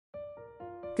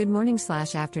Good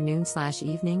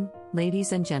morning/afternoon/evening,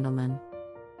 ladies and gentlemen.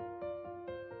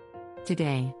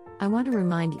 Today, I want to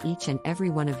remind each and every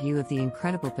one of you of the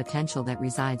incredible potential that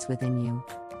resides within you.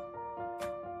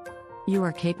 You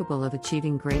are capable of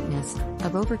achieving greatness,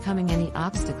 of overcoming any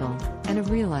obstacle, and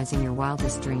of realizing your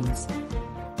wildest dreams.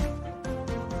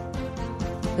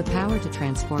 The power to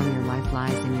transform your life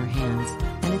lies in your hands,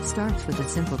 and it starts with a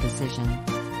simple decision.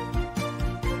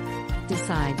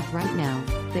 Decide, right now,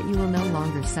 that you will no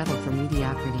longer settle for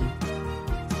mediocrity.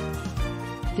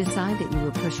 Decide that you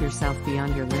will push yourself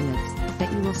beyond your limits,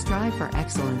 that you will strive for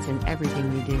excellence in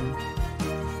everything you do.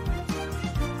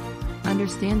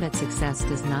 Understand that success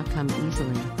does not come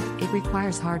easily, it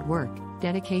requires hard work,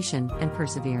 dedication, and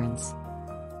perseverance.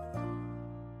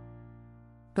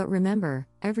 But remember,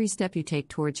 every step you take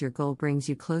towards your goal brings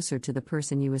you closer to the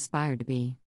person you aspire to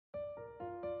be.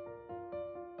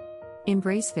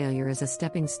 Embrace failure as a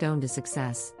stepping stone to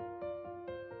success.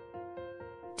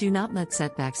 Do not let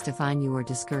setbacks define you or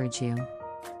discourage you.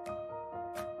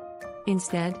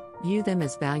 Instead, view them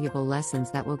as valuable lessons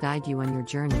that will guide you on your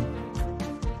journey.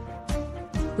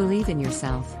 Believe in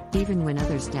yourself, even when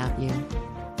others doubt you.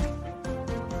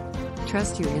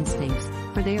 Trust your instincts,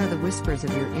 for they are the whispers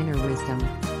of your inner wisdom.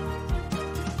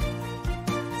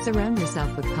 Surround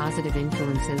yourself with positive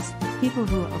influences, people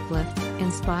who uplift,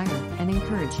 inspire, and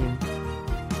encourage you.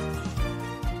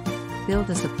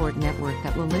 Build a support network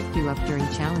that will lift you up during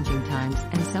challenging times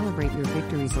and celebrate your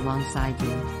victories alongside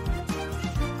you.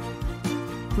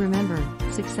 Remember,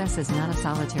 success is not a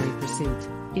solitary pursuit,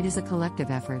 it is a collective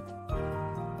effort.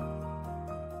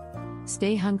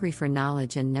 Stay hungry for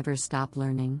knowledge and never stop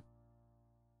learning.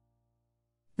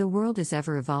 The world is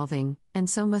ever evolving, and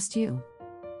so must you.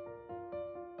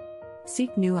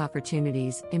 Seek new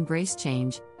opportunities, embrace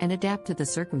change, and adapt to the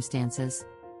circumstances.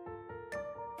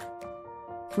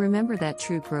 Remember that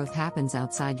true growth happens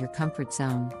outside your comfort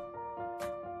zone.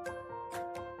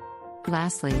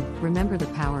 Lastly, remember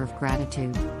the power of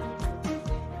gratitude.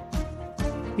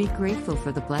 Be grateful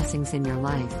for the blessings in your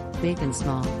life, big and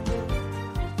small.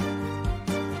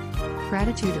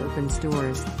 Gratitude opens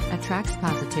doors, attracts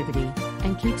positivity,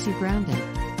 and keeps you grounded.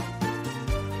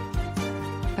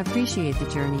 Appreciate the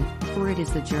journey, for it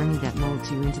is the journey that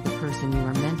molds you into the person you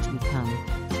are meant to become.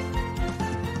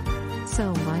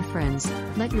 So, my friends,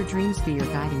 let your dreams be your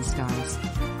guiding stars.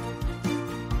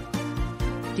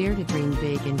 Dare to dream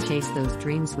big and chase those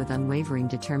dreams with unwavering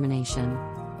determination.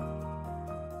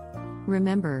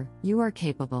 Remember, you are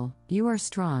capable, you are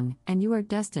strong, and you are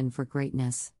destined for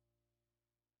greatness.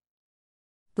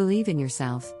 Believe in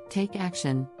yourself, take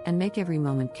action, and make every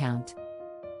moment count.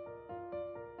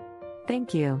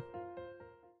 Thank you.